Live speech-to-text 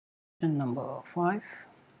Number 5.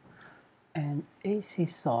 An AC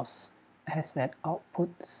source has an output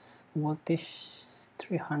voltage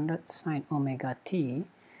 300 sine omega t.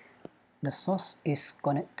 The source is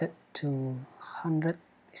connected to 100,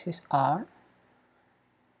 this is R,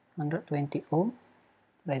 120 ohm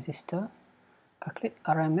resistor. Calculate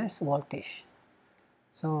RMS voltage.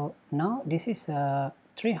 So now this is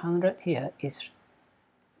 300 here is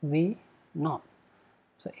V naught.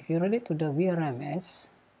 So if you relate to the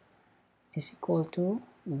VRMS is equal to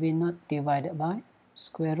V naught divided by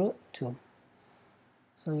square root 2.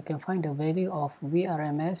 So you can find the value of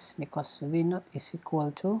VRMS because V naught is equal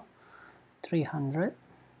to 300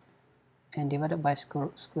 and divided by square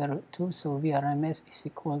root 2. So VRMS is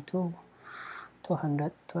equal to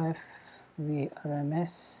 212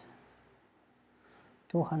 VRMS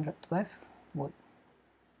 212 volt.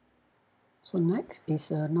 So next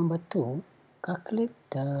is number 2. Calculate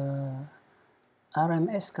the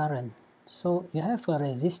RMS current. So you have a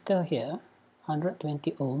resistor here,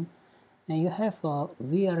 120 ohm, and you have a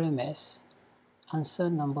VRMS. Answer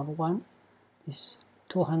number 1 is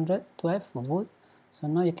 212 volt. So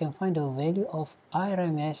now you can find the value of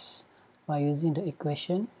RMS by using the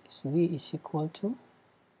equation. V is equal to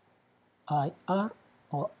IR,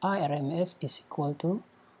 or IRMS is equal to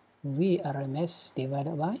VRMS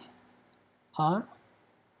divided by R,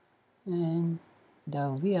 and the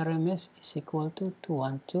VRMS is equal to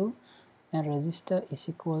 212 and resistor is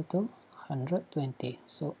equal to 120.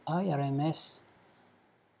 So IRMS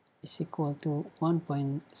is equal to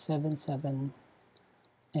 1.77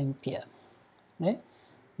 ampere. Okay.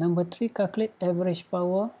 Number 3, calculate average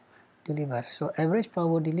power delivered. So average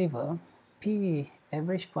power delivered, P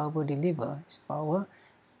average power delivered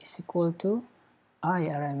is equal to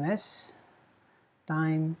IRMS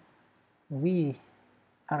times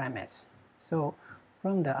VRMS. So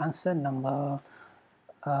from the answer number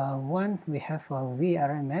 1, we have a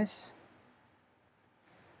VRMS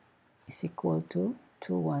is equal to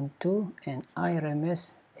 212 and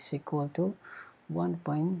IRMS is equal to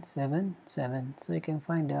 1.77. So you can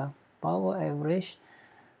find the power average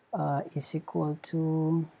is equal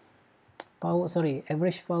to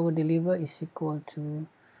average power delivered is equal to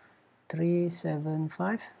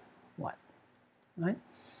 375 watt, right?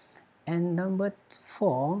 And number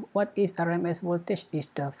 4, what is RMS voltage? Is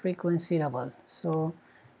the frequency double. So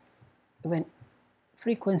when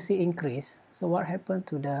frequency increase, so what happened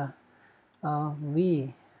to the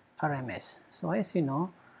VRMS? So as you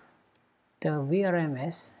know, the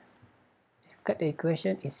VRMS, if you cut the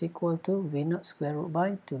equation, is equal to V naught square root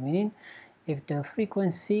by 2, meaning if the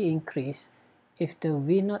frequency increase, if the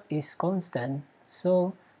V naught is constant,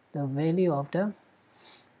 so the value of the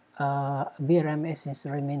VRMS is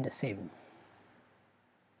remain the same.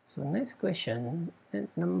 So next question,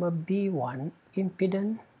 number B1,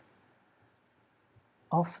 impedance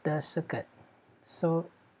of the circuit. So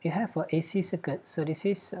you have a AC circuit, so this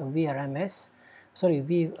is a VRMS,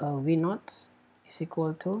 V naught is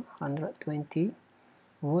equal to 120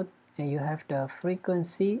 volt, and you have the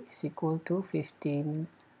frequency is equal to 15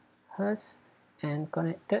 Hz and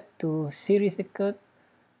connected to series circuit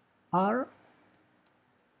R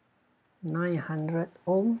 900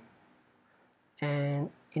 ohm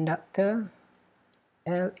and inductor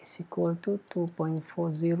L is equal to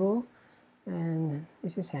 2.40, and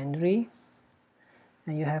this is Henry,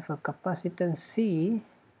 and you have a capacitance C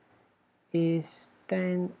is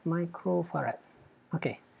 10 microfarad.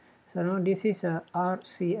 Okay, so now this is a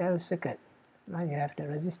RCL circuit, right? You have the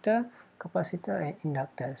resistor, capacitor and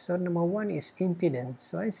inductor. So number 1 is impedance.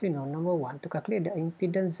 So as we know, number 1, to calculate the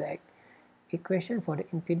impedance Z, equation for the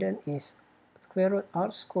impedance is square root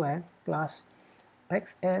R square plus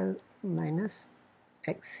XL minus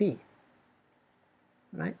XC,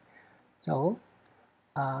 right? So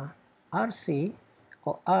RC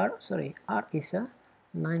or R is a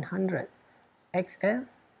 900. XL,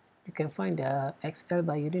 you can find the XL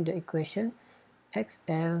by using the equation.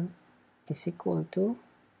 XL is equal to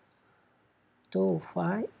 2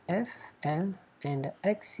 pi FL, and the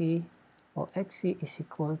XC or XC is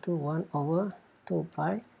equal to 1 over 2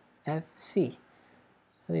 pi FC.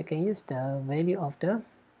 So you can use the value of the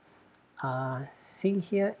C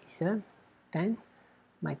here is a 10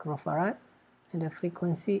 microfarad and the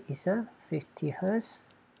frequency is a 50 Hz,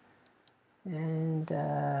 and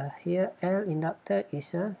here L inductor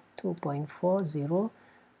is a 2.40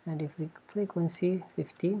 and the frequency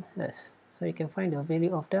 15 Hz. So you can find the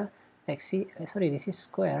value of the XC, this is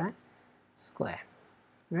square, right? Square,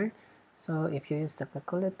 right? So if you use the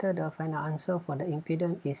calculator, the final answer for the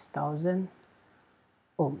impedance is 1000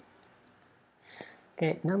 ohm.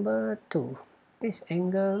 Okay, number 2, this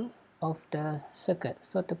angle of the circuit.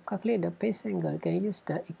 So to calculate the phase angle, you can use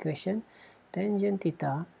the equation tangent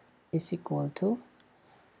theta is equal to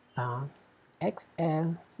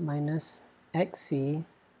XL minus XC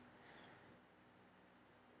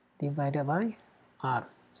divided by R.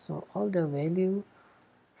 So all the value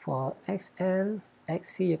for XL,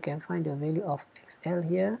 XC, you can find the value of XL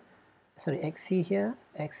here, sorry, XC here,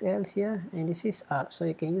 XL here, and this is R. So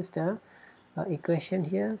you can use the equation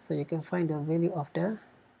here, so you can find the value of the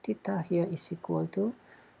theta here is equal to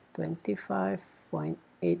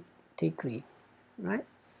 25.8 degree, right?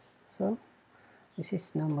 So this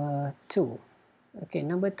is number 2. Okay,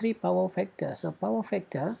 number 3, power factor. So power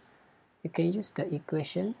factor, you can use the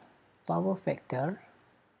equation power factor,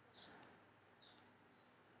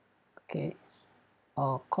 okay,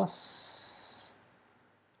 or cos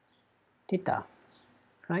theta,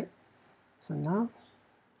 right? So now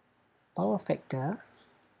power factor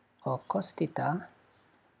or cos theta,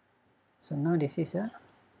 so now this is a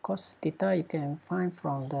cos theta, you can find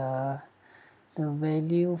from the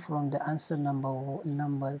value from the answer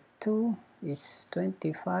number 2 is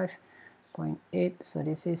 25.8, so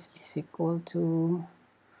this is equal to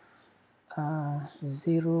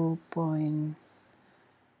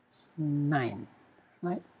 0.9,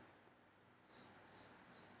 right?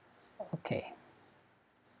 Okay,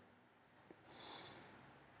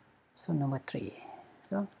 so number 3.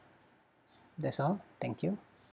 So that's all. Thank you.